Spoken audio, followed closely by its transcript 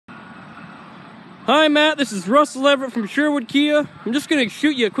Hi Matt, this is Russell Everett from Sherwood Kia. I'm just going to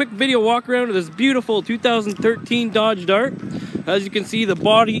shoot you a quick video walk around of this beautiful 2013 Dodge Dart. As you can see, the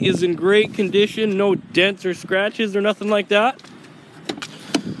body is in great condition, no dents or scratches or nothing like that.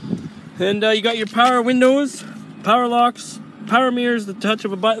 And you got your power windows, power locks, power mirrors, the touch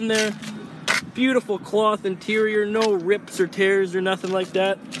of a button there. Beautiful cloth interior, no rips or tears or nothing like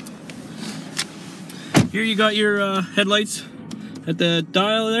that. Here you got your headlights at the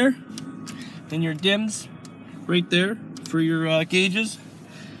dial there. And your dims right there for your gauges.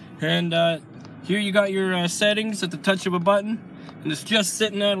 And here you got your settings at the touch of a button. And it's just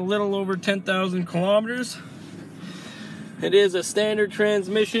sitting at a little over 10,000 kilometers. It is a standard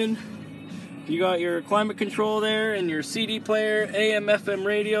transmission. You got your climate control there and your CD player, AM, FM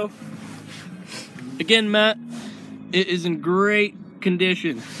radio. Again, Matt, it is in great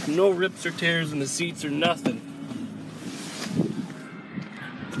condition. No rips or tears in the seats or nothing.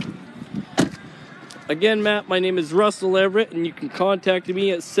 Again, Matt, my name is Russell Everett, and you can contact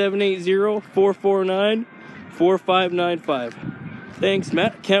me at 780-449-4595. Thanks,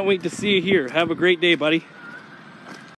 Matt. Can't wait to see you here. Have a great day, buddy.